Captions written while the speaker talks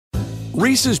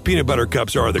Reese's peanut butter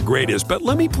cups are the greatest, but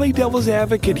let me play devil's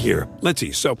advocate here. Let's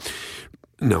see. So,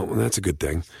 no, that's a good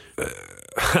thing.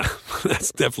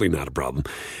 That's definitely not a problem.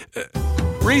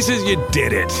 Reese's, you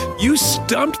did it. You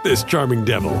stumped this charming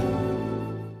devil.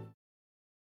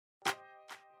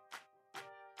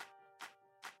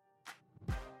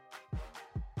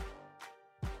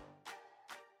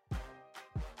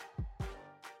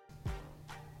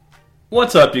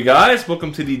 What's up, you guys?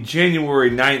 Welcome to the January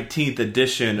 19th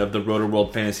edition of the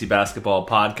Roto-World Fantasy Basketball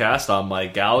Podcast. I'm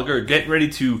Mike Gallagher, getting ready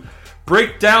to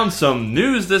break down some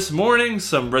news this morning,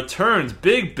 some returns,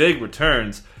 big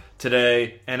returns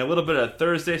today, and a little bit of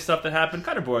Thursday stuff that happened.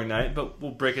 Kind of boring night, but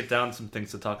we'll break it down, some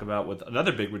things to talk about with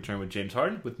another big return with James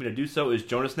Harden. With me to do so is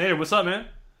Jonas Nader. What's up, man?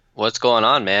 What's going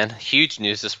on, man? Huge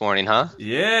news this morning, huh?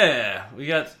 Yeah, we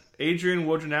got Adrian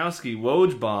Wojnarowski,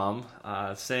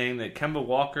 Woj saying that Kemba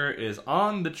Walker is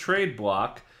on the trade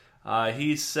block.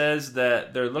 He says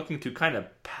that they're looking to kind of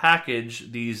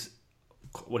package these,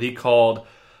 what he called,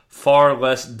 far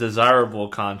less desirable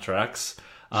contracts.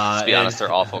 To be honest,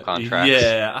 they're awful contracts.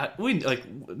 Yeah,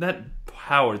 that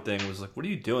Howard thing was like, what are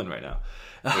you doing right now?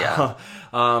 Yeah.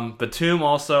 Batum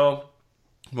also,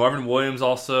 Marvin Williams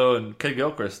also, and Kid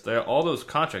Gilchrist. All those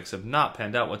contracts have not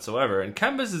panned out whatsoever, and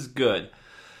Kemba's is good.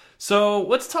 So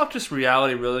let's talk just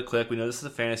reality really quick. We know this is a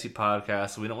fantasy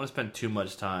podcast, so we don't want to spend too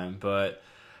much time. But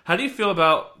how do you feel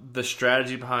about the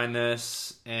strategy behind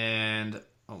this? And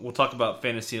we'll talk about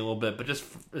fantasy a little bit, but just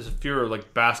as a pure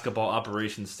basketball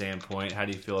operations standpoint, how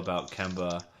do you feel about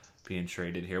Kemba being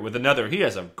traded here with another? He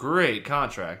has a great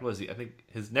contract. What is he? I think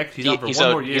he's on for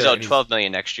one more year. He's owed $12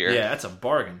 million next year. Yeah, that's a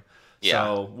bargain. Yeah,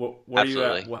 so where are you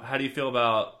at? How do you feel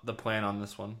about the plan on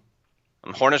this one?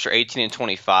 Hornets are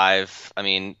 18-25. I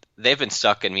mean, they've been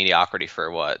stuck in mediocrity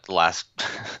for the last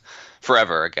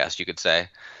forever, I guess you could say.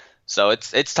 So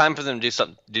it's time for them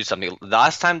to do something. The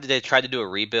last time they tried to do a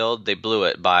rebuild, they blew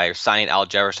it by signing Al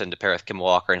Jefferson to pair with Kemba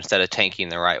Walker instead of tanking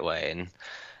the right way. And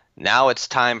now it's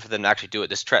time for them to actually do it.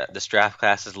 This draft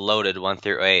class is loaded 1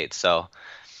 through 8. So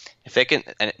if they can,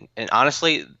 and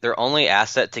honestly, their only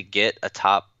asset to get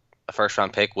a first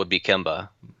round pick would be Kemba.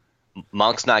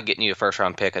 Monk's not getting you a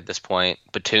first-round pick at this point.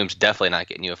 Batum's definitely not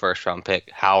getting you a first-round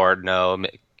pick. Howard, no.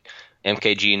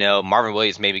 MKG, no. Marvin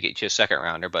Williams maybe get you a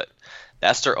second-rounder, but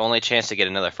that's their only chance to get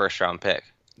another first-round pick.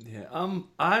 Yeah,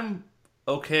 I'm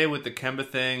okay with the Kemba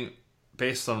thing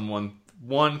based on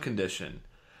one condition.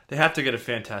 They have to get a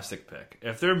fantastic pick.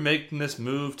 If they're making this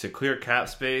move to clear cap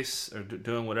space or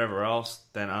doing whatever else,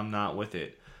 then I'm not with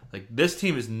it. This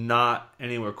team is not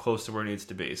anywhere close to where it needs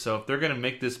to be. So if they're going to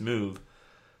make this move,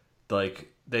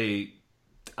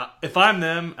 if I'm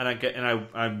them and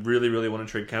I really want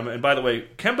to trade Kemba, and by the way,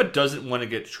 Kemba doesn't want to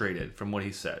get traded from what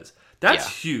he says. That's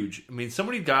huge. I mean, so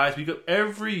many guys,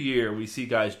 every year we see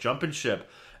guys jumping ship.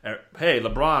 Hey,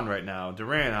 LeBron right now,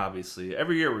 Durant obviously.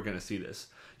 Every year we're going to see this.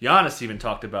 Giannis even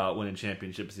talked about winning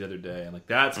championships the other day, and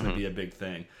that's going to be a big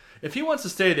thing. If he wants to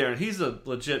stay there, and he's a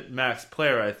legit max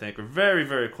player, I think, or very,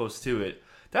 very close to it,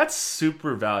 that's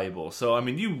super valuable. So, I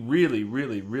mean, you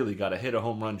really got to hit a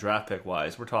home run draft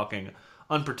pick-wise. We're talking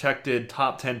unprotected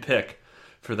top 10 pick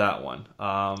for that one.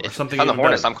 Or something on the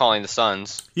Hornets, better. I'm calling the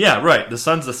Suns. Yeah, right. The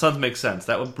Suns make sense.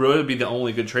 That would really be the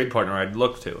only good trade partner I'd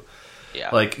look to.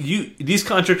 Yeah. These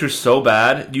contracts are so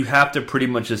bad, you have to pretty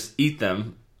much just eat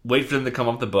them, wait for them to come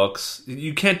off the books.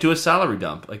 You can't do a salary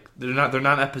dump. They're not in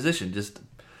that position. Just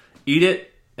eat it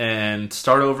and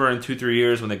start over in 2-3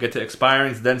 years when they get to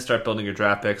expiring, then start building your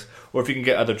draft picks. Or if you can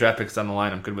get other draft picks down the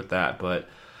line, I'm good with that. But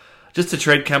just to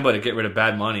trade Kemba to get rid of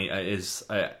bad money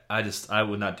I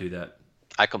would not do that.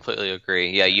 I completely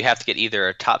agree. Yeah, you have to get either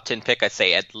a top 10 pick, I'd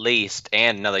say at least,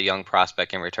 and another young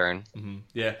prospect in return. Mm-hmm.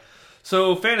 Yeah.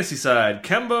 So fantasy side,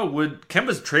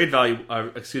 Kemba's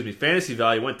fantasy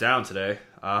value went down today.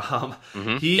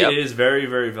 He is very,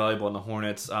 very valuable in the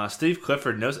Hornets. Steve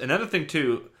Clifford knows another thing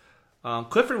too.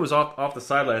 Clifford was off the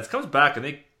sidelines, comes back, and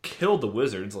they killed the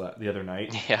Wizards the other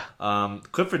night. Yeah.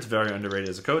 Clifford's very underrated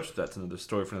as a coach. That's another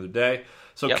story for another day.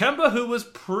 So Kemba, who was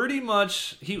pretty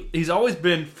much he's always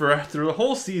been through the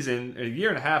whole season, a year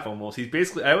and a half almost.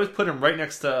 I always put him right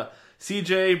next to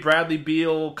CJ, Bradley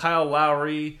Beal, Kyle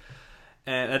Lowry,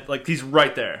 and he's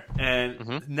right there.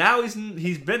 And now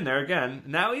he's been there again.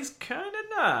 Now he's kind of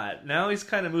not. Now he's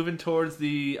kind of moving towards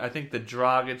the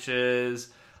Dragiches.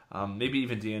 Maybe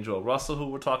even D'Angelo Russell, who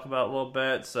we'll talk about a little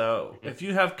bit. So if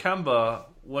you have Kemba,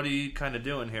 what are you kind of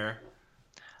doing here?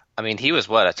 I mean, he was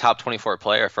a top 24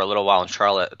 player for a little while in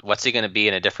Charlotte. What's he going to be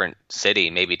in a different city?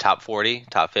 Maybe top 40,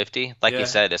 top 50? Like you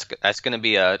said, that's going to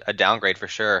be a downgrade for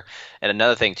sure. And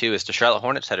another thing, too, is the Charlotte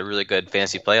Hornets had a really good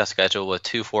fantasy playoff schedule with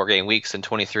 2 4-game weeks in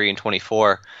 23 and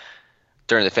 24.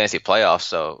 during the fantasy playoffs.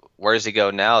 So where does he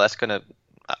go now? That's gonna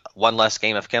one less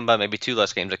game of Kemba, maybe two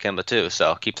less games of Kemba too.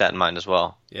 So keep that in mind as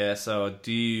well. Yeah. So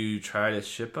do you try to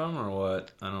ship him or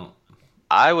what? I don't.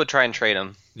 I would try and trade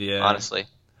him. Yeah. Honestly.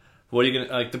 What are you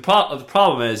gonna like? The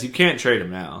problem is you can't trade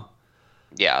him now.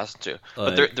 Yeah, that's true.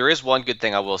 Like, But there is one good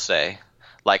thing I will say.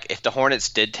 Like, if the Hornets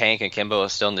did tank and Kimbo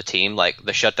was still in the team, like,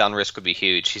 the shutdown risk would be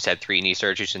huge. He's had 3 knee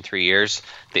surgeries in 3 years.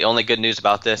 The only good news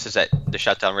about this is that the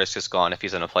shutdown risk is gone if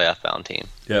he's on a playoff-bound team.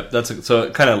 Yep, so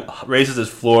it kind of raises his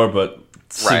floor, but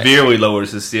severely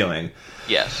lowers his ceiling.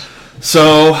 Yes.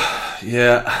 So,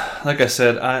 yeah, like I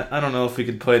said, I don't know if we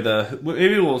could play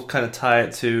maybe we'll kind of tie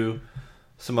it to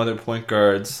some other point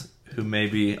guards who may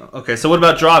be... Okay, so what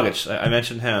about Dragic? I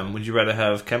mentioned him. Would you rather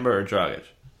have Kemba or Dragic?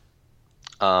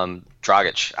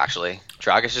 Dragic, actually.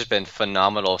 Dragic has been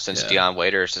phenomenal since Dion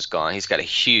Waiters is gone. He's got a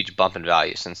huge bump in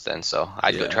value since then, so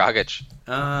I'd go Dragic.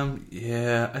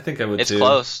 Yeah, I think I would too.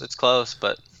 It's close,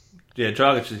 but... Yeah,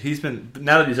 Dragic,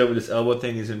 now that he's over this elbow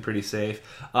thing, he's been pretty safe.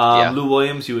 Lou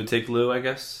Williams, you would take Lou, I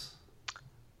guess?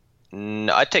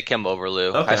 No, I'd take Kemba over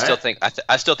Lou. Okay.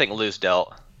 I still think Lou's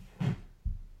dealt.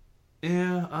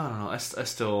 Yeah, I don't know. I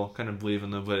still kind of believe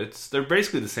in them, but they're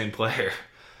basically the same player.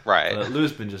 Right.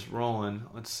 Lou's been just rolling.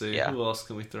 Let's see. Yeah. Who else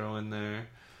can we throw in there?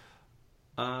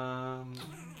 My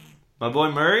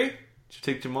boy Murray? Did you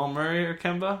take Jamal Murray or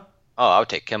Kemba? Oh, I would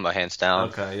take Kemba hands down.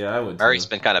 Okay, yeah, I would Murray's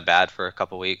too. been kind of bad for a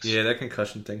couple weeks. Yeah, that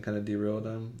concussion thing kind of derailed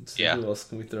him. Let's see, who else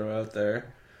can we throw out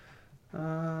there?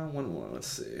 One more. Let's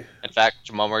see. In fact,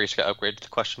 Jamal Murray just got upgraded to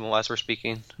questionable as we're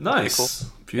speaking. Nice.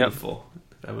 Cool. Beautiful.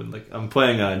 Yep. I'm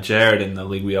playing Jared in the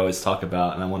league we always talk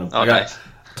about, and I want to nice.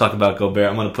 talk about Gobert.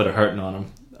 I'm going to put a hurting on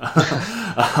him.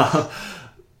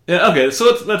 Yeah. Okay.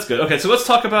 So that's good. Okay. So let's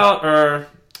talk about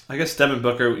I guess Devin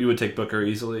Booker. You would take Booker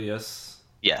easily, yes.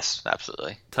 Yes,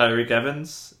 absolutely. Tyreek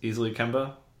Evans, easily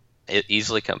Kemba.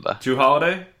 Easily Kemba. Jrue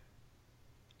Holiday.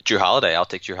 I'll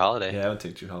take Jrue Holiday. Yeah, I would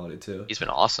take Jrue Holiday too. He's been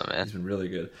awesome, man. He's been really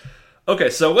good. Okay,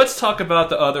 so let's talk about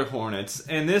the other Hornets,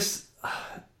 and this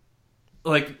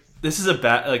is a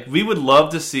bad. We would love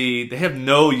to see. They have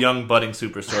no young budding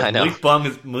superstars. I know.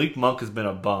 Malik Monk has been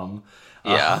a bum.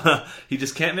 Yeah. He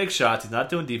just can't make shots. He's not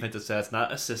doing defensive stats,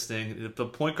 not assisting. The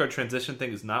point guard transition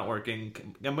thing is not working.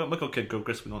 Michael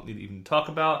Kidd-Gilchrist, we don't need to even talk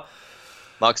about.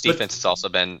 Monk's defense has also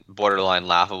been borderline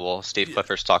laughable. Steve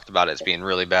Clifford's talked about it as being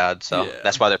really bad, so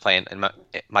that's why they're playing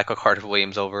Michael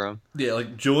Carter-Williams over him. Yeah,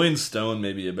 Julian Stone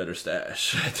may be a better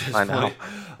stash at this I know.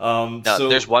 point.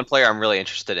 There's one player I'm really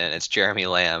interested in. It's Jeremy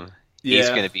Lamb. He's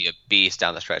going to be a beast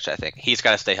down the stretch, I think. He's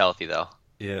got to stay healthy, though.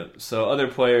 Yeah, so other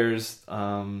players,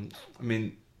 there's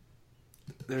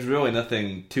really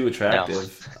nothing too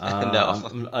attractive.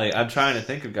 No. I'm trying to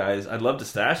think of guys. I'd love to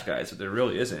stash guys, but there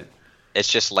really isn't. It's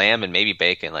just Lamb and maybe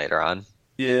Bacon later on.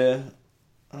 Yeah,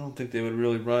 I don't think they would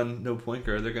really run no point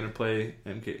guard. They're going to play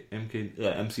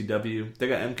MCW. They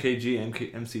got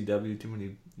MKG, MCW, too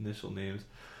many initial names.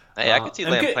 Hey, I could see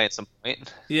Lamb playing some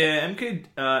point. Yeah,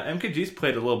 MKG's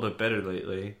played a little bit better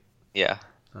lately. Yeah.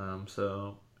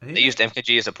 So... They used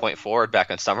MKG as a point forward back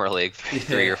in Summer League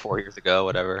 3 or 4 years ago,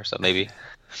 whatever. So maybe.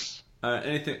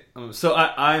 Anything? So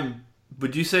I'm.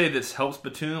 Would you say this helps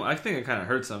Batum? I think it kind of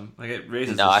hurts him. It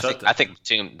raises. No, I think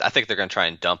Batum. I think they're going to try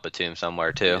and dump Batum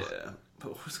somewhere too. Yeah,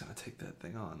 but who's going to take that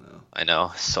thing on though? I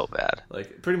know, so bad.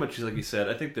 Pretty much like you said.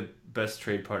 I think the best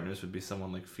trade partners would be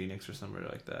someone like Phoenix or somebody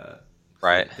like that.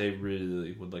 Right. They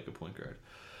really would like a point guard.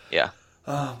 Yeah.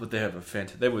 But they have a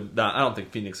fantastic. They would not. I don't think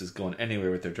Phoenix is going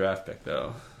anywhere with their draft pick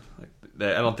though.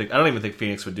 I don't even think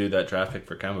Phoenix would do that draft pick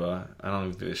for Kemba. I don't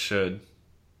think they should.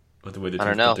 With the way the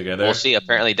team's put together. We'll see.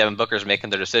 Apparently, Devin Booker's making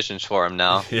their decisions for him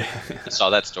now. Yeah. I saw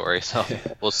that story, so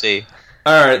we'll see.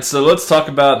 All right, so let's talk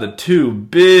about the 2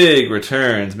 big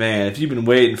returns. Man, if you've been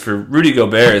waiting for Rudy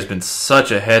Gobert, has been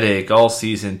such a headache all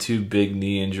season. 2 big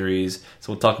knee injuries.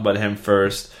 So we'll talk about him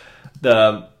first.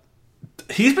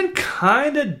 He's been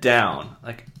kind of down.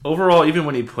 Overall, even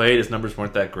when he played, his numbers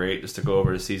weren't that great. Just to go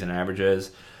over his season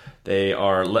averages. They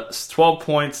are 12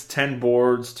 points, 10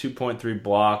 boards, 2.3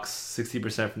 blocks,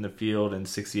 60% from the field, and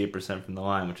 68% from the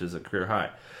line, which is a career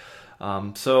high.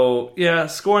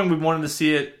 Scoring, we wanted to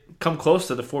see it come close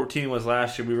to the 14 was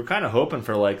last year. We were kind of hoping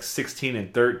for 16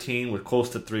 and 13 with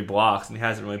close to 3 blocks, and he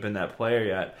hasn't really been that player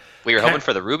yet. We were hoping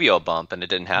for the Rubio bump, and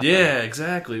it didn't happen. Yeah,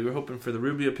 exactly. We were hoping for the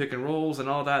Rubio pick and rolls and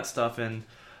all that stuff, and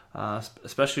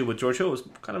especially with George Hill was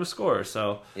kind of a scorer.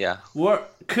 So yeah,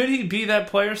 could he be that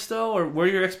player still, or were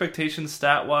your expectations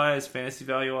stat wise, fantasy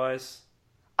value wise?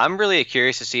 I'm really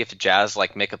curious to see if the Jazz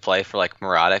make a play for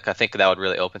Muradic. I think that would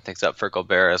really open things up for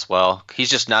Gobert as well. He's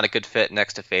just not a good fit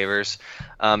next to Favors.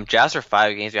 Jazz are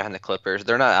 5 games behind the Clippers.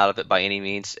 They're not out of it by any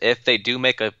means. If they do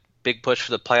make a big push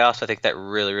for the playoffs, I think that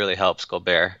really, really helps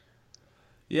Gobert.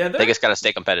 Yeah, They just got to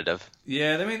stay competitive.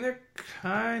 Yeah, I mean they're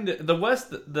kind of the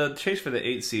West. The chase for the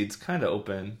 8 seed's kind of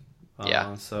open.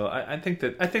 Yeah. So I think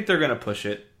they're gonna push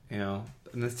it. You know,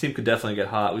 and this team could definitely get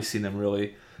hot. We've seen them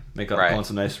really make up on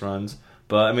some nice runs.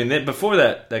 But I mean, before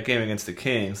that game against the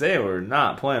Kings, they were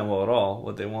not playing well at all.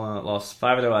 What they won, lost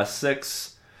 5 of their last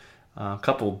 6. A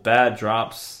couple bad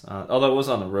drops, although it was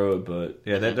on the road. But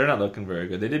yeah, they're not looking very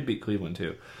good. They did beat Cleveland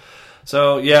too.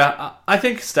 So yeah, I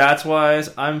think stats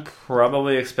wise, I'm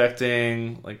probably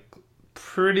expecting like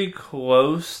pretty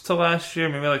close to last year.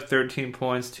 Maybe like 13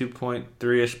 points,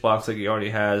 2.3-ish blocks, like he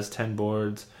already has, 10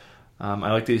 boards. I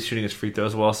like that he's shooting his free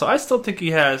throws well. So I still think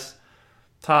he has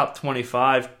top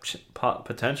 25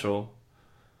 potential.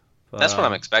 But, that's what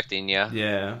I'm expecting. Yeah.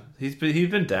 Yeah, he's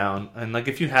been down, and like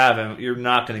if you have him, you're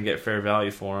not going to get fair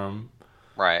value for him.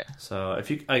 Right. So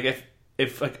if you like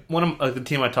if like one of like the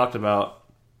team I talked about.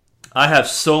 I have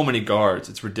so many guards,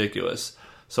 it's ridiculous.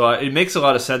 So it makes a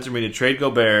lot of sense for me to trade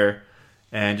Gobert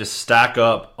and just stack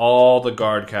up all the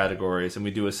guard categories, and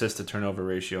we do assist to turnover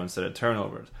ratio instead of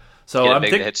turnovers. So I'm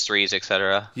big hits, threes,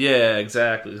 etc. Yeah,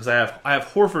 exactly. Because I have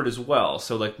Horford as well.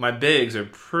 So like my bigs are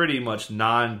pretty much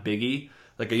non-biggie.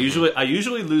 Like I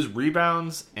usually lose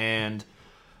rebounds and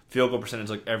field goal percentage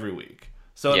like every week.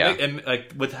 So and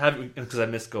like with having, because I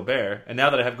missed Gobert, and now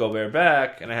that I have Gobert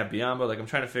back and I have Biyombo, like I'm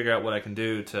trying to figure out what I can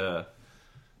do to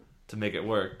make it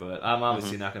work. But I'm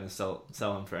obviously not going to sell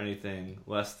him for anything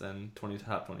less than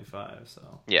top 25.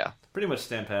 So yeah, pretty much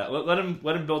stand pat. Let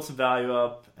him build some value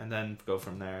up, and then go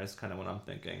from there. Is kind of what I'm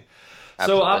thinking.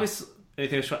 Absolutely. So obviously,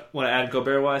 anything you want to add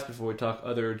Gobert wise before we talk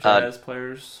other Jazz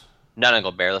players? None on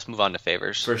Gobert. Let's move on to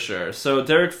Favors. For sure. So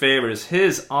Derek Favors,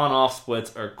 his on-off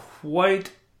splits are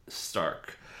quite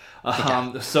stark.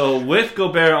 So with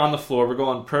Gobert on the floor, we're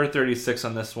going per 36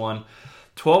 on this one.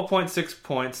 12.6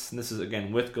 points, and this is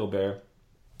again with Gobert.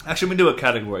 Actually, we do a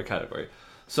category.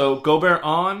 So Gobert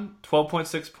on,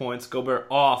 12.6 points. Gobert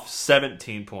off,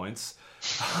 17 points.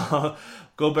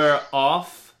 Gobert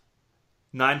off,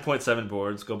 9.7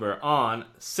 boards. Gobert on,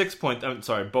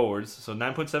 boards. So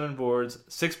 9.7 boards,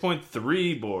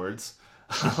 6.3 boards.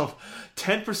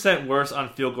 10% worse on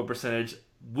field goal percentage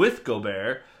with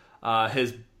Gobert.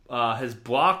 His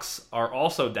blocks are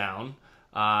also down,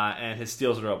 and his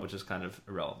steals are up, which is kind of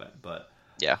irrelevant. But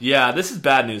yeah, this is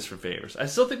bad news for Favors. I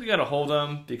still think we got to hold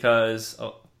him because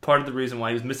part of the reason why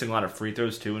he was missing a lot of free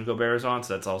throws too when Gobert is on,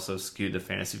 so that's also skewed the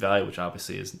fantasy value, which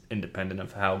obviously is independent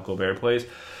of how Gobert plays.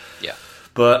 Yeah,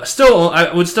 but still,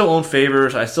 I would still own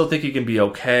Favors. I still think he can be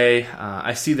okay.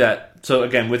 I see that. So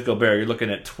again, with Gobert, you're looking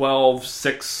at 12,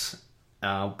 6.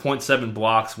 0.7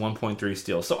 blocks, 1.3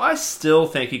 steals. So I still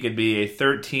think he could be a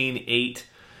 13, 8,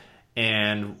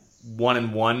 and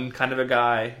 1-1 kind of a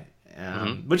guy,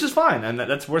 which is fine, and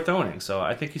that's worth owning. So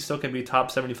I think he still can be top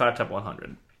 75, top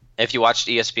 100. If you watched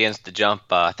ESPN's The Jump,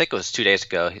 I think it was 2 days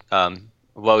ago,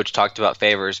 Woj talked about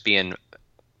Favors being,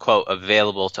 quote,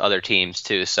 available to other teams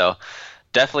too. So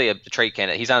definitely a trade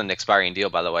candidate. He's on an expiring deal,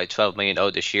 by the way, $12 million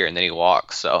owed this year, and then he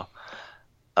walks. So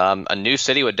a new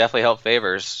city would definitely help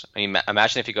Favors. I mean,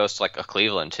 imagine if he goes to like a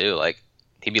Cleveland too. Like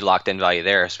he'd be locked in value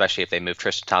there, especially if they move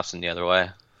Tristan Thompson the other way.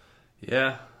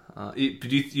 Yeah. Do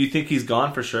you think he's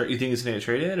gone for sure? You think he's going to get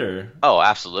traded, or? Oh,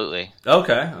 absolutely.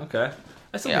 Okay.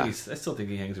 I still think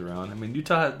he hangs around. I mean,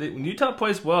 when Utah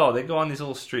plays well, they go on these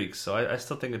little streaks. So I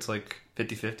still think it's like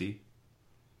 50-50.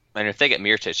 And if they get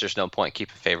Mirotic, there's no point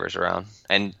keeping Favors around.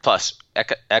 And plus,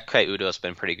 Eke Udoh's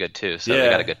been pretty good too, so they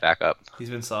got a good backup. He's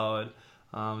been solid.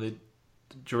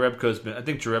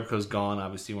 Jerebko's gone.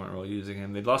 Obviously, weren't really using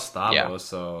him. They lost Stavros,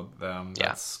 so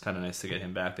that's kind of nice to get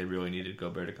him back. They really needed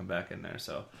Gobert to come back in there,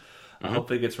 so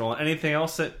hopefully it gets rolling. Anything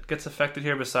else that gets affected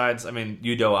here besides, I mean,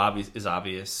 Udoh is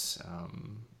obvious.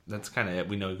 That's kind of it.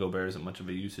 We know Gobert isn't much of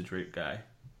a usage rate guy.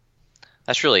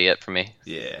 That's really it for me.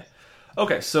 Yeah.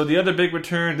 Okay, so the other big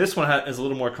return, this one is a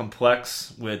little more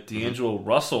complex with D'Angelo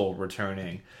Russell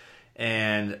returning,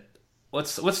 and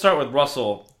let's start with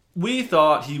Russell. We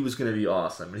thought he was going to be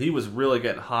awesome. He was really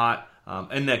getting hot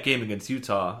in that game against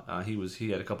Utah.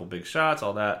 He had a couple big shots,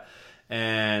 all that,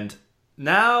 and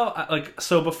now the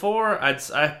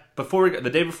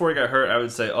day before he got hurt, I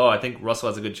would say, I think Russell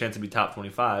has a good chance to be top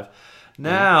 25.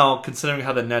 Now, considering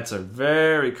how the Nets are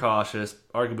very cautious,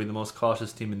 arguably the most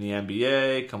cautious team in the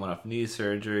NBA, coming off knee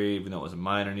surgery, even though it was a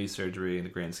minor knee surgery in the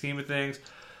grand scheme of things,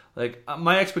 like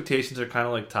my expectations are kind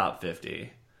of like top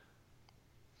 50.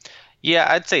 Yeah,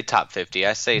 I'd say top 50.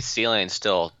 I'd say ceiling's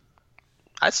still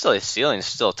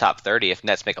top 30 if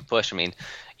Nets make a push. I mean,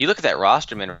 you look at that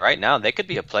roster, man, right now, they could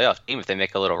be a playoff team if they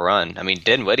make a little run. I mean,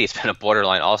 Dinwiddie's been a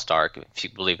borderline all-star, if you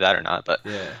believe that or not. But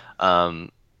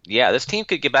Yeah, this team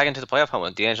could get back into the playoff hunt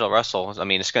with D'Angelo Russell. I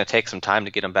mean, it's going to take some time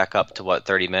to get him back up to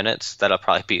 30 minutes. That'll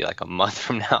probably be like a month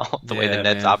from now, the way the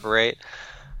Nets operate.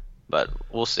 But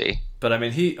we'll see. But I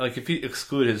mean, if you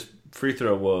exclude his free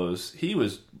throw woes, he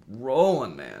was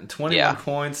rolling, man. 21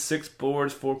 points, 6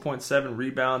 boards, 4.7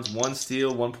 rebounds, 1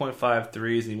 steal, 1.5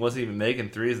 threes, and he wasn't even making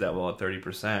threes that well at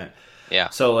 30%. Yeah.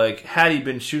 So, like, had he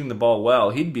been shooting the ball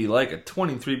well, he'd be like a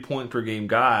 23 point per game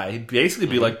guy. He'd basically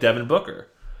be like Devin Booker.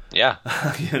 Yeah.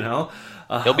 You know?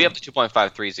 He'll be up to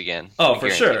 2.5 threes again. Oh, for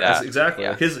sure. Exactly.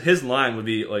 Yeah. Like his line would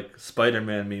be like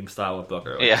Spider-Man meme style with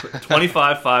Booker. Like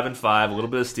 25, 5 and 5, a little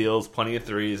bit of steals, plenty of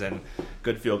threes, and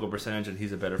good field goal percentage, and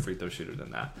he's a better free throw shooter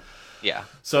than that. Yeah.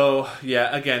 So,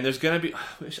 yeah, again, there's going to be...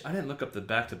 I didn't look up the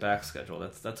back-to-back schedule.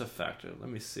 That's a factor. Let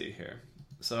me see here.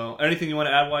 So, anything you want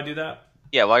to add while I do that?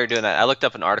 Yeah, while you're doing that, I looked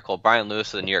up an article. Brian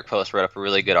Lewis of the New York Post wrote up a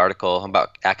really good article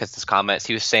about Atkinson's comments.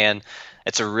 He was saying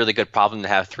it's a really good problem to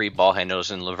have 3 ball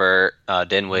handlers in LeVert,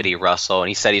 Dinwiddie, Russell, and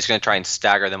he said he's going to try and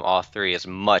stagger them all 3 as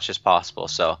much as possible.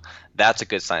 So that's a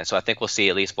good sign. So I think we'll see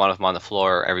at least one of them on the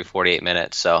floor every 48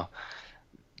 minutes. So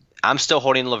I'm still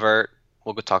holding LeVert.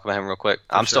 We'll go talk about him real quick.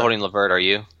 I'm still holding LeVert. Are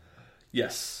you?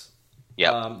 Yes.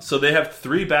 Yeah. So they have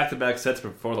 3 back-to-back sets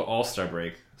before the All-Star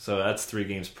break. So that's 3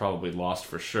 games probably lost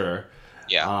for sure.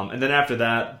 Yeah. And then after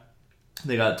that,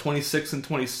 they got 26th and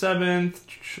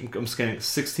 27th. I'm scanning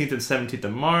 16th and 17th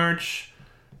of March.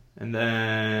 And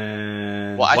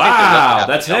then... Well,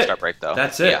 that's it. All-Star break, though.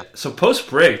 That's it. Yeah. So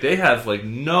post-break, they have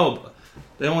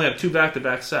They only have 2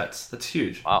 back-to-back sets. That's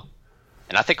huge. Wow.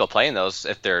 And I think they'll play in those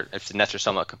if the Nets are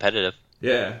somewhat competitive.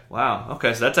 Yeah. Wow.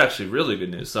 Okay, so that's actually really good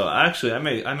news. So actually, I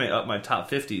may up my top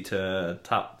 50 to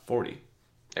top 40.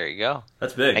 There you go.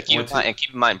 That's big. And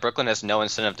keep in mind, Brooklyn has no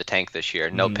incentive to tank this year.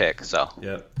 No pick, so.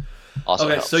 Yep. Also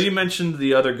okay, helps. so you mentioned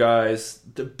the other guys.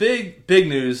 The big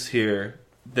news here,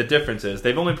 the difference is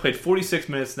they've only played 46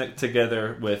 minutes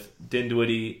together with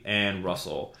Dinwiddie and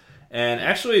Russell. And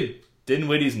actually,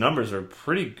 Dinwiddie's numbers are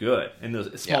pretty good in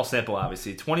the small sample,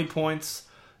 obviously. 20 points.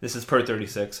 This is per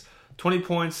 36. 20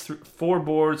 points, 4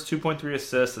 boards, 2.3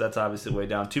 assists. So that's obviously way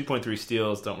down. 2.3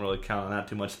 steals. Don't really count on that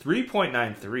too much.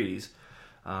 3.9 threes.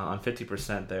 On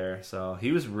 50% there. So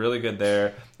he was really good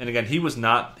there. And again, he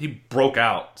broke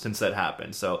out since that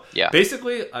happened. So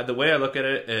basically, the way I look at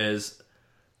it is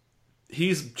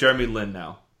he's Jeremy Lin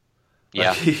now.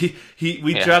 Yeah.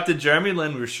 We drafted Jeremy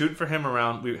Lin. We were shooting for him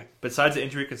around. Besides the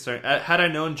injury concern, had I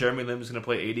known Jeremy Lin was going to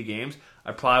play 80 games,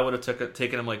 I probably would have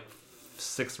taken him like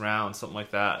 6th round, something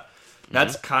like that.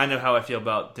 That's kind of how I feel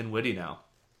about Dinwiddie now.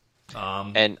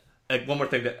 And one more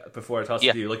thing before I toss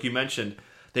it to you. Like you mentioned,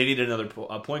 they needed another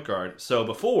point guard. So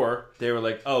before, they were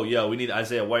like, oh, we need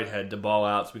Isaiah Whitehead to ball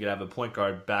out so we could have a point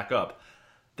guard back up.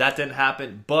 That didn't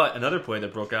happen. But another player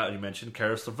that broke out, and you mentioned,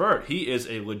 Caris LeVert. He is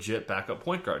a legit backup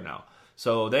point guard now.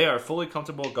 So they are fully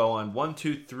comfortable going 1,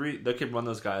 2, 3. They can run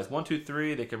those guys. 1, 2,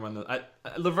 3. They can run those.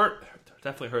 LeVert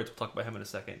definitely hurts. We'll talk about him in a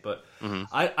second. But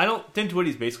I don't think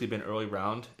Dinwiddie's basically been early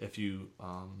round if you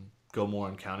go more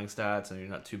on counting stats and you're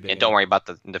not too big. And don't worry about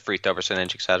the free throw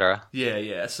percentage, etc.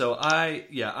 Yeah. So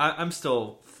I'm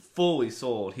still fully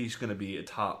sold. He's going to be a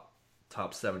top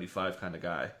 75 kind of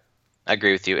guy. I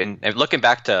agree with you. And looking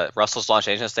back to Russell's Los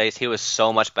Angeles days, he was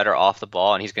so much better off the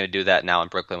ball, and he's going to do that now in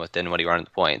Brooklyn with Dinwiddie running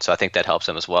the point. So I think that helps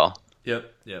him as well.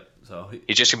 Yep. So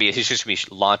he's just gonna be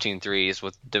launching threes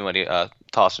with Dinwiddie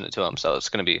tossing it to him. So it's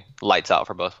gonna be lights out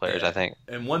for both players, I think.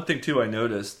 And one thing too, I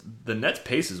noticed the Nets'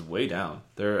 pace is way down.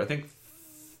 They're I think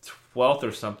 12th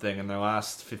or something in their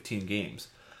last 15 games.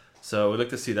 So we'd like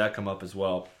to see that come up as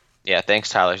well. Yeah, thanks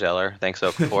Tyler Zeller. Thanks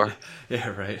Okafor. Yeah,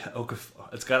 right.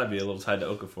 Okafor. It's got to be a little tied to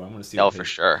Okafor. I'm going to see. Oh, for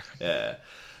sure. Yeah.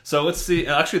 So let's see.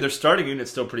 Actually, their starting unit's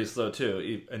still pretty slow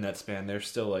too. In that span, they're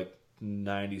still like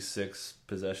 96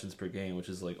 possessions per game, which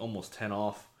is like almost 10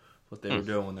 off what they were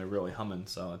doing when they're really humming.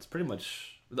 So it's pretty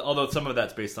much, although some of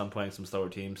that's based on playing some slower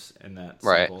teams in that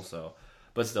cycle. Right. So,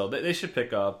 but still, they should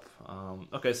pick up.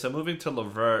 Okay, so moving to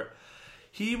LeVert,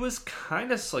 he was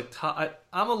kind of like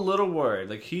I'm a little worried.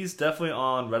 Like he's definitely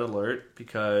on red alert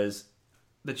because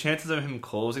the chances of him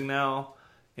closing now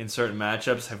in certain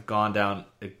matchups have gone down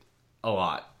a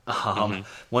lot.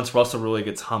 Once Russell really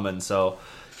gets humming, so.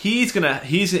 His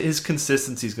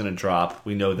consistency's gonna drop.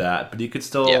 We know that, but he could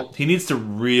still. He needs to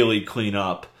really clean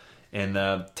up in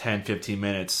the 10, 15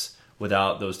 minutes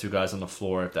without those two guys on the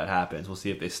floor. If that happens, we'll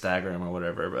see if they stagger him or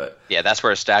whatever. But that's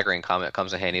where a staggering comment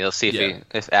comes in handy. Let's see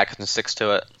if Atkinson sticks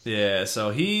to it. Yeah,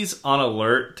 so he's on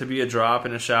alert to be a drop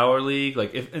in a shower league.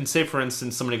 Like say for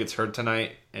instance somebody gets hurt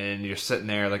tonight and you're sitting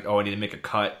there like, oh, I need to make a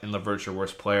cut, and LeVert's your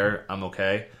worst player. I'm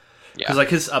okay. Because like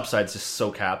his upside's just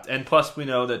so capped, and plus we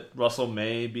know that Russell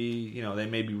may be, they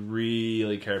may be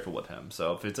really careful with him.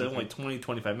 So if it's only 20,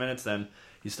 25 minutes, then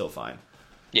he's still fine.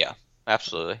 Yeah,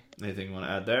 absolutely. Anything you want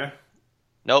to add there?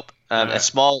 Nope. Right. A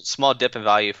small dip in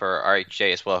value for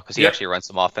RHJ as well, because he actually runs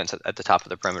some offense at the top of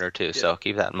the perimeter too. So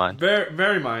keep that in mind. Very,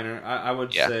 very minor. I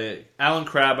would say Alan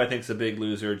Crabb, I think, is a big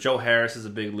loser. Joe Harris is a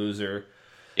big loser.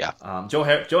 Yeah. Joe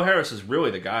Harris is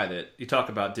really the guy that you talk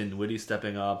about. Dinwiddie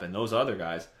stepping up and those other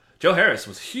guys. Joe Harris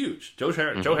was huge. Joe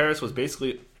Harris was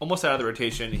basically almost out of the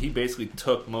rotation. He basically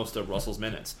took most of Russell's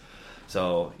minutes.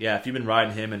 So, yeah, if you've been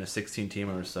riding him in a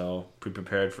 16-teamer or so, be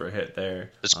prepared for a hit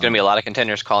there. There's going to be a lot of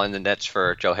contenders calling the Nets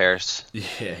for Joe Harris.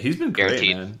 Yeah, he's been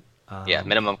guaranteed. Great, man.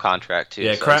 Minimum contract, too.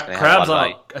 Yeah, so Crab's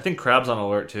on. I think Crab's on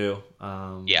alert, too.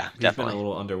 Definitely. He's been a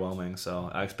little underwhelming,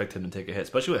 so I expect him to take a hit,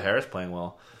 especially with Harris playing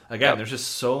well. Again, there's just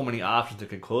so many options that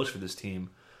could close for this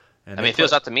team. And it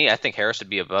feels out to me, I think Harris would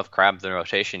be above Crabbe in the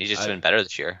rotation. He's just been better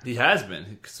this year. He has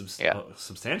been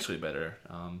substantially better.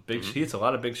 He hits a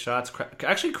lot of big shots.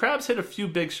 Actually, Crabbe's hit a few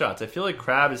big shots. I feel like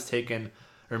Crabbe has taken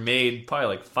or made probably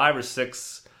like 5 or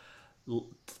 6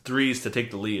 threes to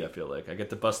take the lead. I feel like I get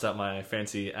to bust out my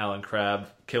fancy Alan Crabb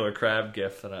killer crab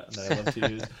gift that I love to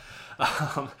use.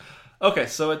 Okay,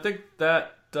 so I think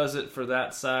that does it for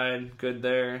that side. Good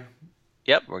there.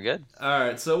 Yep, we're good. All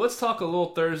right, so let's talk a little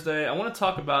Thursday. I want to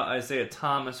talk about Isaiah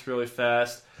Thomas really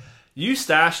fast. You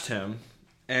stashed him,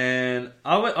 and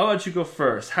I'll let you go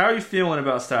first. How are you feeling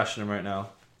about stashing him right now?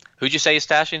 Who'd you say you're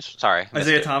stashing? Sorry.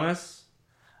 Isaiah Thomas?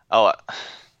 Oh,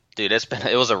 dude,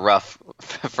 it was a rough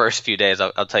first few days,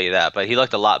 I'll tell you that. But he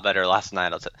looked a lot better last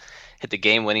night. Hit the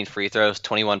game-winning free throws,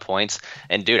 21 points.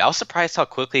 And, dude, I was surprised how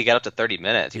quickly he got up to 30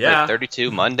 minutes. He played 32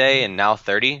 Monday and now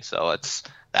 30, so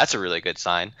that's a really good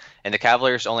sign. And the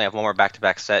Cavaliers only have one more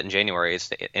back-to-back set in January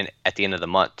at the end of the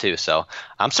month, too. So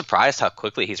I'm surprised how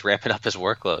quickly he's ramping up his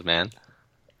workload, man.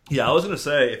 Yeah, I was going to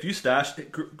say, if you stash,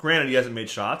 granted he hasn't made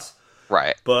shots.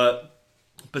 Right. But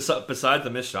besides the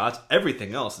missed shots,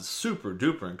 everything else is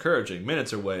super-duper encouraging.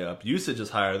 Minutes are way up. Usage is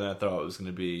higher than I thought it was going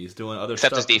to be. He's doing other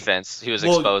stuff. Except his defense. He was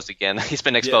exposed again. He's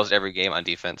been exposed every game on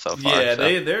defense so far. Yeah,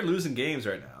 they're losing games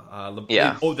right now.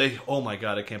 Oh my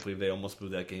God, I can't believe they almost blew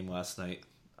that game last night.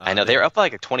 I know, they were up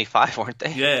like 25, weren't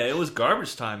they? Yeah, it was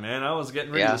garbage time, man. I was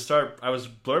getting ready to start. I was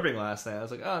blurbing last night. I was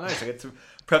like, oh, nice. I get to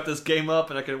prep this game up,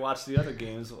 and I could watch the other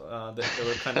games that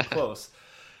were kind of close.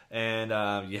 And,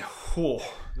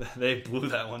 they blew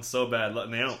that one so bad.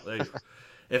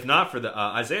 If not for the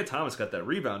Isaiah Thomas got that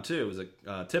rebound, too. It was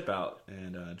a tip out,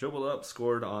 and dribbled up,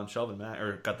 scored on Shelvin Mack,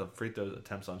 or got the free throw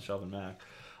attempts on Shelvin Mack.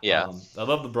 Yeah. I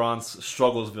love LeBron's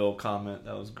Strugglesville comment.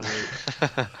 That was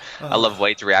great. I love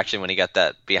Wade's reaction when he got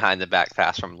that behind-the-back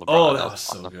pass from LeBron. Oh, that was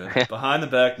so good. Behind the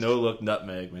back, no-look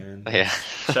nutmeg, man. Yeah.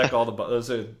 Check all those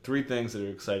are 3 things that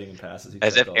are exciting in passes.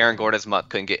 As if Aaron Gordon's muck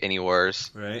couldn't get any worse.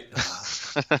 Right?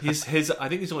 I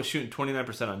think he's only shooting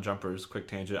 29% on jumpers, quick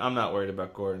tangent. I'm not worried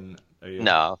about Gordon. Are you?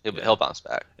 No, he'll bounce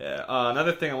back. Yeah.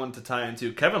 Another thing I wanted to tie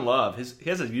into, Kevin Love, he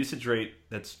has a usage rate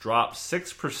that's dropped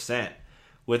 6%.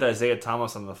 With Isaiah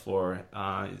Thomas on the floor,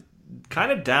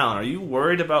 kind of down. Are you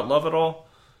worried about Love at all?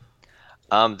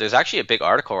 There's actually a big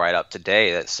article right up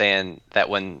today that's saying that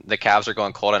when the Cavs are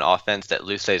going cold on offense, that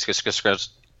Luce is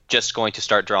just going to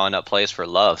start drawing up plays for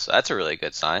Love. So that's a really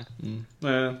good sign.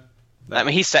 Yeah. I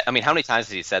mean, how many times has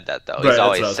he said that though? Right, He's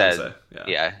always said,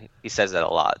 yeah, he says that a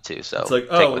lot too. So it's like,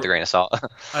 take it with a grain of salt.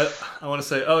 I want to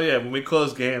say, when we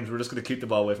close games, we're just going to keep the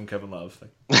ball away from Kevin Love.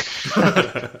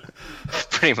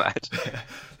 Pretty much.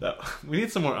 No, we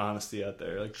need some more honesty out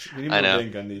there. Like we need more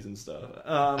Van Gundy's and stuff.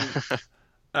 All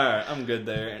right, I'm good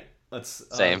there. Let's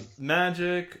same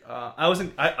Magic.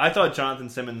 I thought Jonathan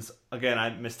Simmons again.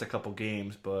 I missed a couple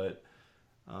games, but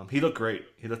he looked great.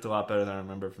 He looked a lot better than I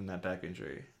remember from that back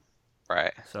injury.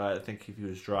 Right. So I think if he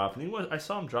was dropped, and I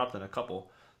saw him dropped in a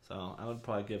couple. So I would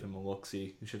probably give him a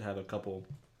look-see. He should have a couple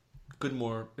good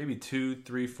more, maybe 2,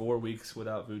 3, 4 weeks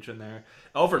without Vooch in there.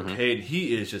 Albert Payton,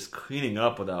 he is just cleaning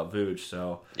up without Vooch.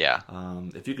 So yeah,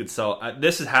 if you could sell,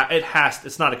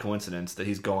 it's not a coincidence that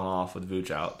he's going off with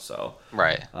Vooch out. So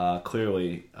right,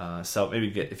 clearly,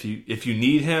 maybe if you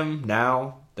need him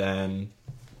now, then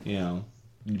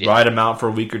ride him out for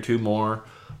a week or 2 more.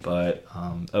 But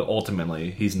ultimately,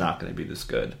 he's not going to be this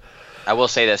good. I will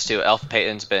say this too. Elf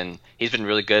Payton's been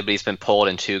really good, but he's been pulled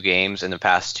in 2 games in the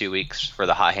past 2 weeks for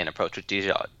the high hand approach with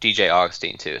DJ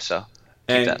Augustine too. So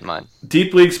keep that in mind.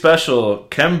 Deep League special,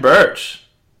 Kem Birch.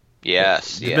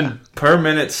 Yes, he's been per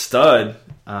minute stud.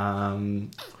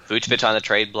 Vucevic on the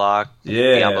trade block.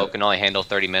 Yeah, Diambo can only handle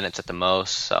 30 minutes at the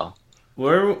most. So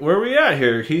where are we at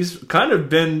here? He's kind of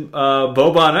been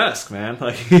Boban-esque, man.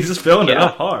 Like he's just filling it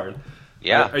up hard.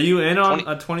 Yeah. Are you in on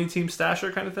a 20-team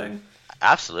stasher kind of thing?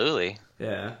 Absolutely.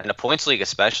 Yeah. In the points league,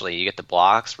 especially, you get the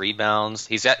blocks, rebounds.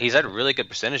 He's had really good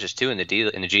percentages too in the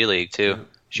G League too. Yeah.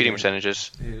 Shooting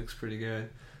percentages. He looks pretty good.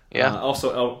 Yeah.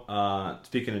 Also,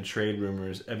 speaking of trade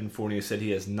rumors, Evan Fournier said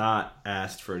he has not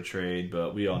asked for a trade,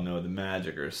 but we all know the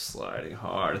Magic are sliding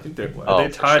hard. I think they're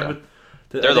tied with.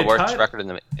 They're the worst record in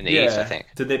the East, I think.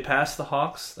 Did they pass the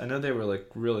Hawks? I know they were like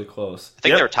really close. I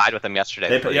think they were tied with them yesterday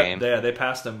before the game. They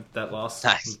passed them. That loss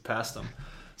passed them.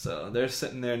 So they're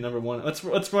sitting there number one.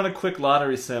 Let's run a quick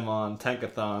lottery sim on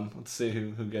Tankathon. Let's see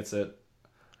who gets it.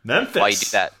 Memphis. Why you do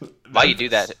that? Why you do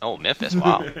that? Oh, Memphis.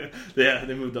 Wow. Yeah,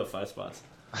 they moved up 5 spots.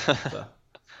 So.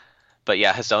 But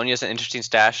yeah, Hezonja's an interesting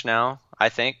stash now, I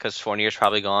think, because Fournier's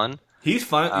probably gone. He's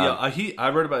fine. I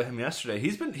read about him yesterday.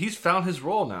 He's found his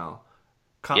role now.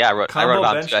 I wrote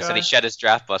about him too. I said he shed his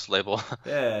draft bus label.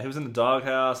 Yeah, he was in the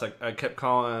doghouse. I kept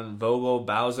calling Vogel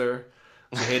Bowser.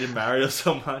 I hated Mario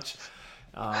so much.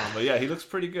 But yeah, he looks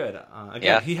pretty good.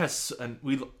 He has, and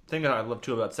thing that I love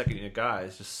too about second year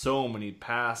guys, just so many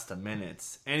pass to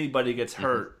minutes. Anybody gets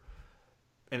hurt,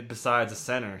 and besides a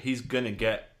center, he's gonna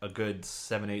get a good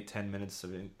 7, 8, 10 minutes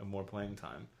of more playing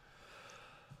time.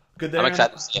 Good there. I'm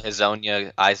excited to see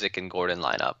Hezonja, Isaac, and Gordon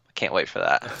line up. Can't wait for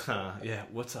that. Yeah,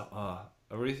 what's up?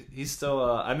 He's still.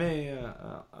 I may.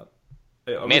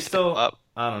 Are we still up?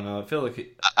 I don't know. I feel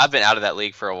like I've been out of that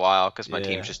league for a while because my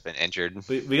team's just been injured.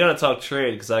 We got to talk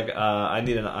trade because I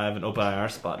have an open IR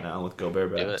spot now with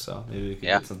Gobert back, so maybe we can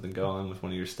get something going with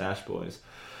one of your stash boys.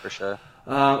 For sure.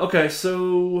 Okay,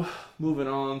 so moving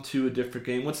on to a different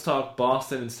game. Let's talk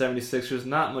Boston and 76ers.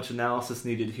 Not much analysis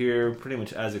needed here. Pretty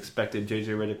much as expected. JJ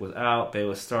Redick was out.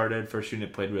 Bayless started. First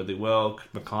unit played really well.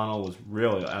 McConnell was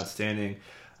really outstanding.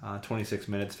 26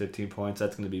 minutes, 15 points.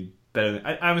 That's going to be better.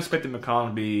 I'm expecting McConnell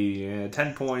to be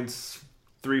 10 points,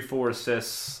 3-4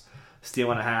 assists, steal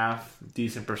and a half,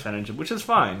 decent percentage, which is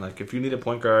fine. Like if you need a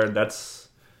point guard, that's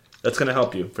going to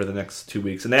help you for the next 2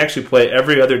 weeks. And they actually play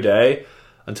every other day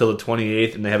until the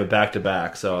 28th, and they have a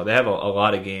back-to-back. So they have a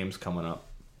lot of games coming up.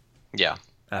 Yeah.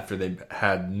 After they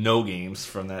had no games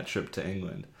from that trip to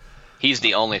England. He's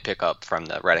the only pickup from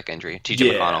the Redick injury,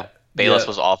 TJ McConnell. Bayless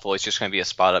was awful. He's just going to be a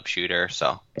spot-up shooter,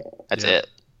 so that's it.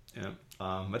 Yeah.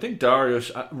 I think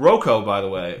Rocco, by the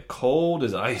way, cold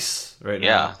as ice right now.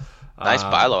 Yeah. Nice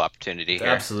buy low opportunity here.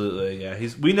 Absolutely, yeah.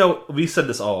 We said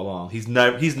this all along. He's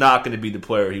not going to be the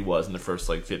player he was in the first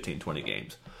 15, 20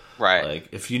 games. Right. Like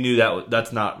if you knew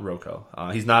that's not Rocco.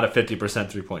 He's not a 50%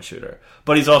 3-point shooter,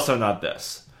 but he's also not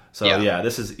this. So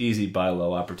this is easy buy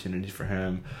low opportunity for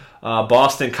him.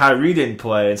 Boston, Kyrie didn't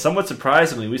play, and somewhat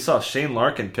surprisingly, we saw Shane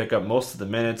Larkin pick up most of the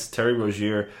minutes. Terry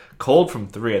Rozier cold from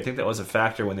 3. I think that was a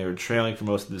factor when they were trailing for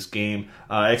most of this game.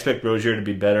 I expect Rozier to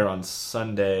be better on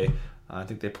Sunday. I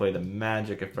think they play the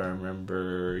Magic, if I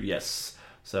remember. Yes.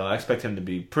 So I expect him to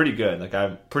be pretty good. Like I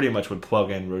pretty much would plug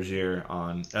in Rozier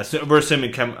on. We're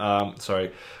assuming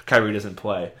Kyrie doesn't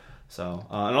play. So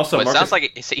and also it sounds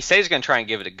like he says he's going to try and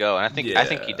give it a go, and I think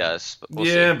he does. But we'll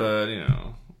see. But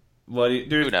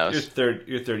who knows?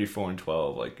 You're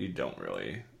 34-12. Like you don't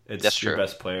really. It's your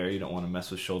best player. You don't want to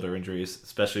mess with shoulder injuries,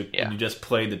 especially when you just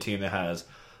played the team that has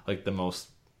like the most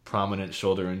prominent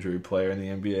shoulder injury player in the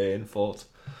NBA in Fultz.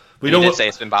 He did say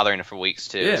it's been bothering him for weeks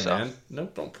too. Yeah, man.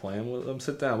 Nope, don't play him. Let him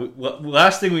sit down.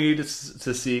 Last thing we need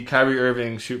to see Kyrie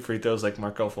Irving shoot free throws like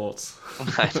Markelle Fultz.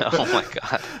 I know. Oh my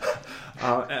god.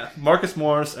 Marcus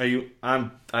Morris, I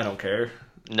don't care.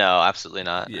 No, absolutely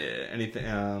not. Yeah, anything.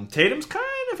 Tatum's kind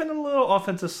of in a little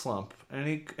offensive slump,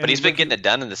 but he's been getting it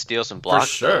done in the steals and blocks.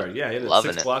 For sure, yeah, he had a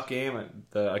 6-block game.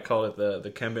 I call it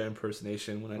the Kemba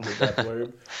impersonation when I did that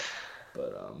blurb.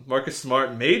 But Marcus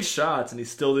Smart made shots and he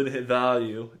still didn't hit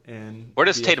value. And where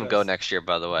does Tatum go next year?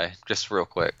 By the way, just real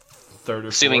quick. Third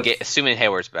or fourth. Assuming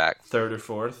Hayward's back. Third or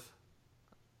fourth.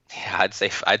 Yeah, I'd say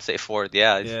fourth.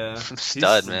 Yeah, he's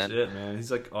stud, man. Legit, man.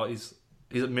 He's like he's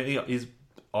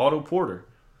Otto Porter.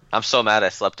 I'm so mad I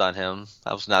slept on him.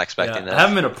 I was not expecting that. I have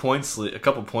him in a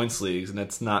couple points leagues, and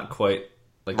it's not quite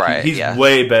like right. He's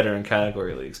way better in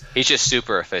category leagues. He's just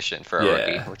super efficient for a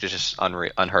rookie, which is just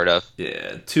unheard of.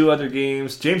 Yeah. 2 other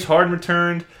games. James Harden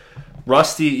returned.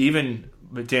 Rusty, even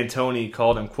D'Antoni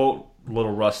called him quote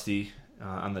little rusty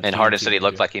on the. And Harden said he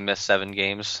looked like he missed 7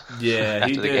 games. Yeah,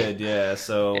 he did. Yeah.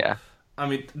 So I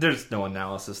mean, there's no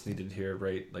analysis needed here,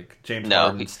 right? Like James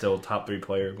Harden's still top 3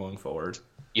 player going forward.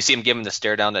 You see him give him the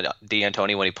stare down to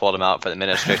D'Antoni when he pulled him out for the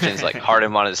minute restrictions. Like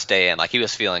Harden wanted to stay in. Like he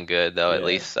was feeling good though, at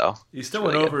least. So he still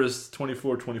went over his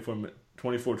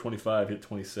 24-25, hit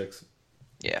 26.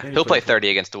 Yeah, he'll play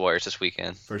 30 against the Warriors this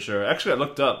weekend for sure. Actually, I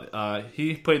looked up.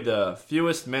 He played the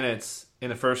fewest minutes in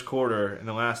the first quarter in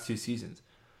the last 2 seasons.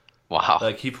 Wow.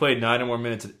 Like, he played 9 or more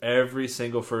minutes in every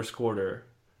single first quarter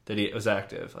that he was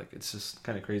active. Like, it's just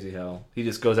kind of crazy how he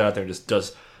just goes out there and just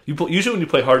does. Usually when you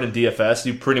play hard in DFS,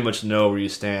 you pretty much know where you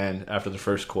stand after the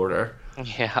first quarter.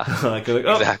 Yeah. Like, oh,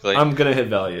 exactly. I'm going to hit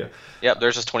value. Yep,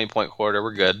 there's this 20-point quarter.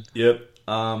 We're good. Yep.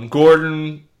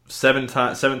 Gordon, seventh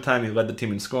time he led the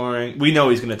team in scoring. We know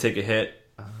he's going to take a hit.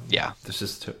 Yeah. It's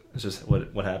just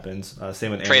what happens.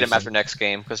 Same with Trade Anderson. him after next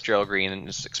game because Gerald Green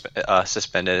is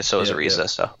suspended. So is Ariza.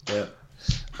 So.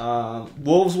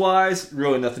 Wolves-wise,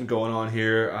 really nothing going on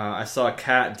here. I saw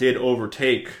Cat did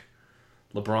overtake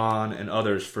LeBron and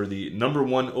others for the number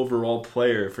 1 overall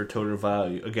player for total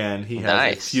value. Again, he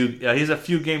has he's a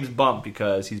few games bump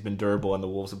because he's been durable and the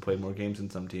Wolves have played more games than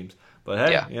some teams. But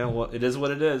hey, it is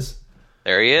what it is.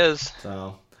 There he is.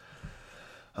 So,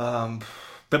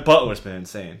 but Butler's been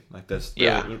insane. Like this,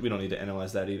 really, we don't need to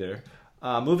analyze that either.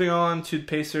 Moving on to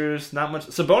Pacers, not much.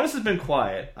 Sabonis has been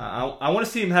quiet. I want to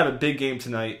see him have a big game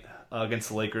tonight against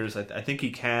the Lakers. I think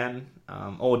he can.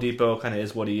 Oladipo kind of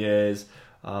is what he is.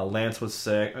 Lance was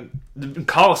sick.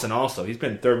 Collison also. He's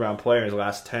been third-round player in his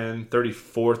last 10,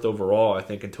 34th overall, I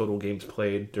think, in total games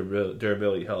played.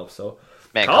 Durability helps. So,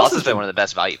 man, Collison's been one of the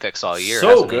best value picks all year.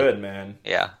 So good, man.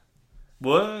 Yeah.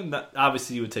 Well,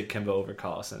 obviously you would take Kemba over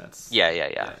Collison. That's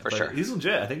for sure. He's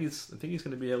legit. I think he's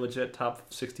going to be a legit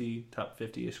top 60, top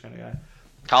 50-ish kind of guy.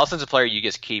 Collison's a player you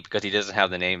just keep because he doesn't have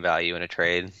the name value in a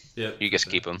trade. Yep. You just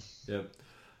keep him. Yep.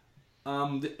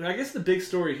 I guess the big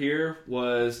story here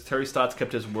was Terry Stotts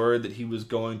kept his word that he was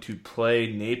going to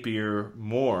play Napier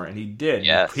more, and he did.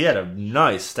 Yes. He had a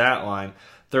nice stat line.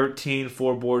 13,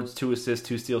 4 boards, 2 assists,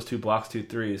 2 steals, 2 blocks, 2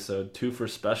 threes. So 2 for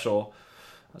special.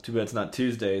 Too bad it's not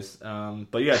Tuesdays.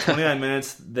 But yeah, 29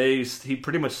 minutes. He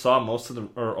pretty much saw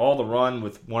all the run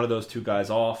with one of those 2 guys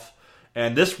off.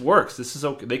 And this works. This is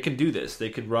okay. They can do this. They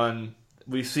could run.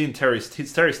 We've seen Terry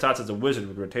Stotts as a wizard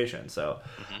with rotation. So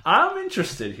I'm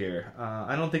interested here.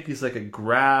 I don't think he's like a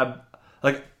grab.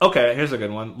 Like, okay, here's a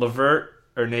good one. LeVert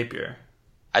or Napier?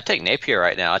 I'd take Napier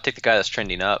right now. I'd take the guy that's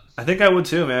trending up. I think I would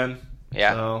too, man.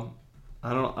 Yeah. So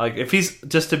I don't like if he's,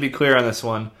 just to be clear on this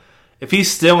one, if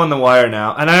he's still on the wire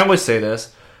now, and I always say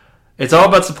this, it's all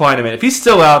about supply and demand. If he's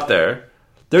still out there,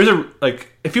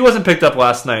 if he wasn't picked up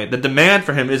last night, the demand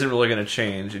for him isn't really going to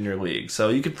change in your league. So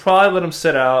you could probably let him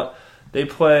sit out. They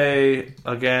play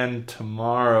again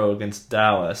tomorrow against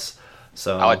Dallas.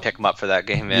 So I would pick him up for that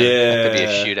game, man. Yeah. It could be a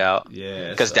shootout. Yeah.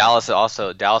 Because Dallas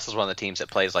is one of the teams that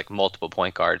plays like multiple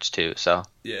point guards too. So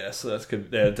yeah, so that's good.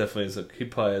 Yeah, definitely he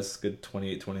probably has a good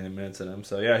 28, 29 minutes in him.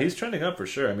 So yeah, he's trending up for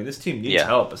sure. I mean, this team needs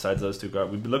help besides those 2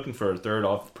 guards. We've been looking for a third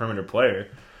off perimeter player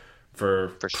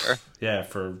for sure. Yeah,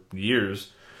 for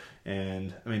years.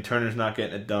 And I mean, Turner's not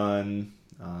getting it done.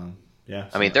 Yeah.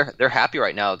 I mean, they're happy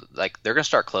right now. Like they're gonna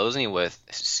start closing with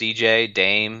CJ,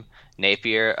 Dame,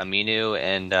 Napier, Aminu,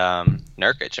 and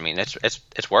Nurkic. I mean,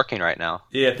 it's working right now.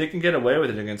 Yeah, if they can get away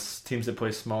with it against teams that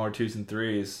play smaller 2s and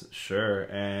 3s,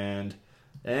 sure. And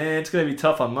it's going to be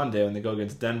tough on Monday when they go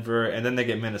against Denver, and then they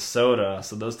get Minnesota.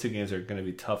 So those 2 games are going to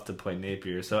be tough to play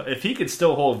Napier. So if he could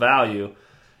still hold value,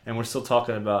 and we're still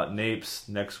talking about Napes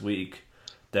next week,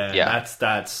 then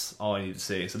that's all I need to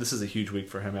see. So this is a huge week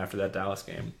for him after that Dallas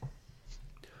game.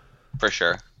 For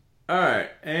sure. All right.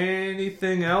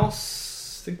 Anything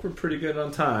else? I think we're pretty good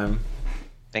on time.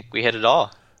 I think we hit it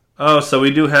all. Oh, so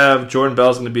we do have Jordan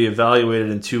Bell's going to be evaluated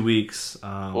in 2 weeks.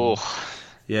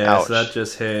 Yeah, ouch. So that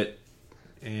just hit.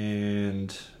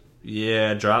 And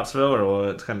yeah, Dropsville or what?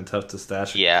 It's kind of tough to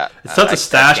stash. Yeah, it's tough to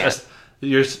stash.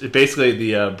 You're basically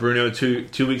the Bruno 2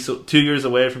 years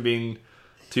away from being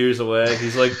 2 years away.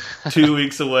 He's like 2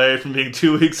 weeks away from being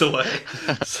 2 weeks away.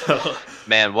 So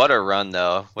man, what a run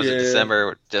though! Was it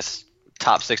December? Just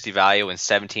top 60 value in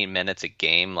 17 minutes a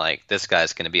game. Like this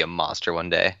guy's going to be a monster one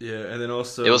day. Yeah, and then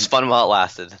also it was fun while it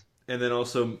lasted. And then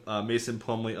also Mason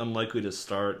Plumlee unlikely to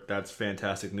start. That's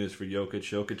fantastic news for Jokic.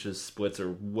 Jokic's splits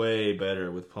are way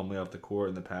better with Plumlee off the court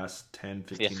in the past 10,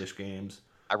 15-ish games.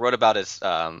 I wrote about his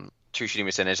true shooting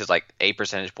percentage is like 8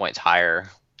 percentage points higher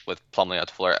with Plumlee on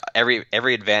the floor.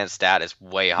 Every advanced stat is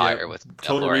way higher with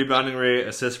total rebounding rate,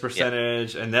 assist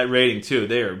percentage, and net rating too.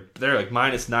 They're like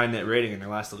 -9 net rating in their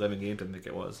last 11 games, I think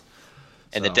it was.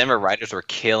 And the Denver writers were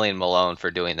killing Malone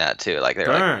for doing that too. Like they're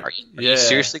like, "Are you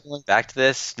seriously going back to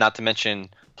this?" Not to mention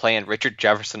playing Richard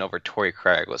Jefferson over Torrey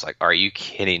Craig was like, "Are you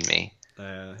kidding me?"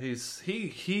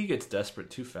 He gets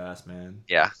desperate too fast, man.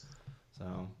 Yeah.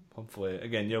 So hopefully,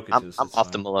 again, Jokic I'm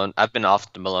off the Malone. I've been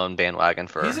off the Malone bandwagon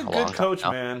for. He's a good coach,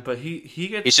 man, but he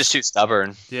gets. He's just too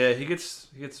stubborn. Yeah, he gets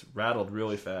rattled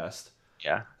really fast.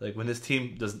 Yeah. Like when his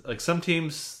team does, like some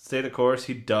teams stay the course,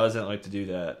 he doesn't like to do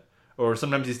that. or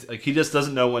sometimes he just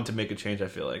doesn't know when to make a change. I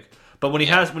feel like, but when he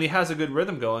has a good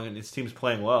rhythm going and his team's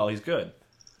playing well, he's good.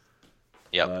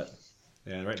 Yep. But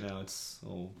yeah, right now it's a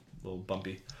little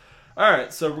bumpy. All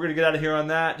right, so we're gonna get out of here on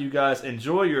that. You guys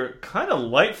enjoy your kind of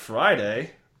light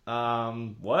Friday.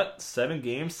 7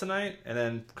 games tonight, and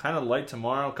then kind of light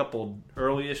tomorrow. A couple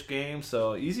early-ish games,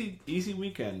 so easy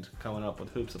weekend coming up with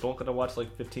hoops. I don't got to watch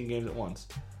like 15 games at once.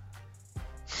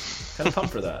 Kind of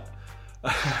pumped for that.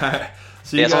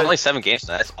 So it's only 7 games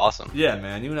tonight. That's awesome. Yeah,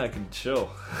 man, you and I can chill.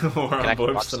 We're on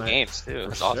board watch tonight. Some games too.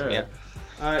 For it's sure. Awesome. Yeah.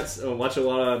 All right, so watch a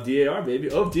lot of DAR,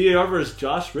 baby. Oh, DAR versus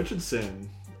Josh Richardson.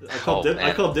 I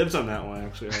called dibs on that one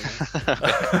actually.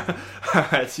 Right. All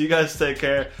right, so you guys take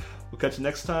care. We'll catch you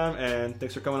next time, and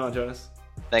thanks for coming on, Jonas.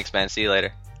 Thanks, man. See you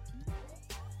later.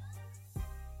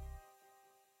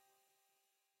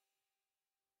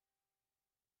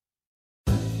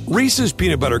 Reese's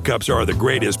peanut butter cups are the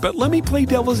greatest, but let me play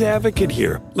devil's advocate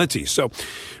here. Let's see. So,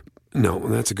 no,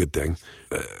 that's a good thing.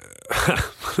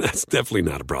 That's definitely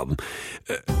not a problem.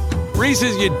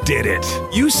 Reese's, you did it.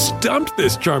 You stumped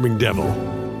this charming devil.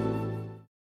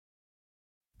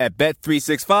 At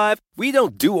Bet365, we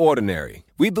don't do ordinary.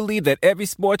 We believe that every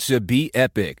sport should be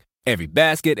epic. Every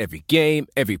basket, every game,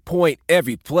 every point,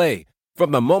 every play.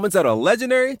 From the moments that are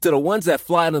legendary to the ones that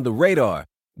fly under the radar.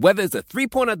 Whether it's a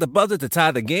three-pointer at the buzzer to tie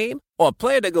the game or a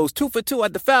player that goes 2 for 2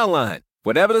 at the foul line.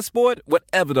 Whatever the sport,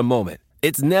 whatever the moment.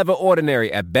 It's never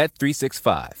ordinary at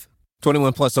Bet365.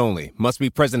 21 plus only. Must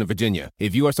be present in Virginia.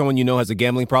 If you or someone you know has a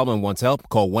gambling problem and wants help,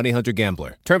 call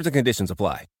 1-800-GAMBLER. Terms and conditions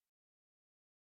apply.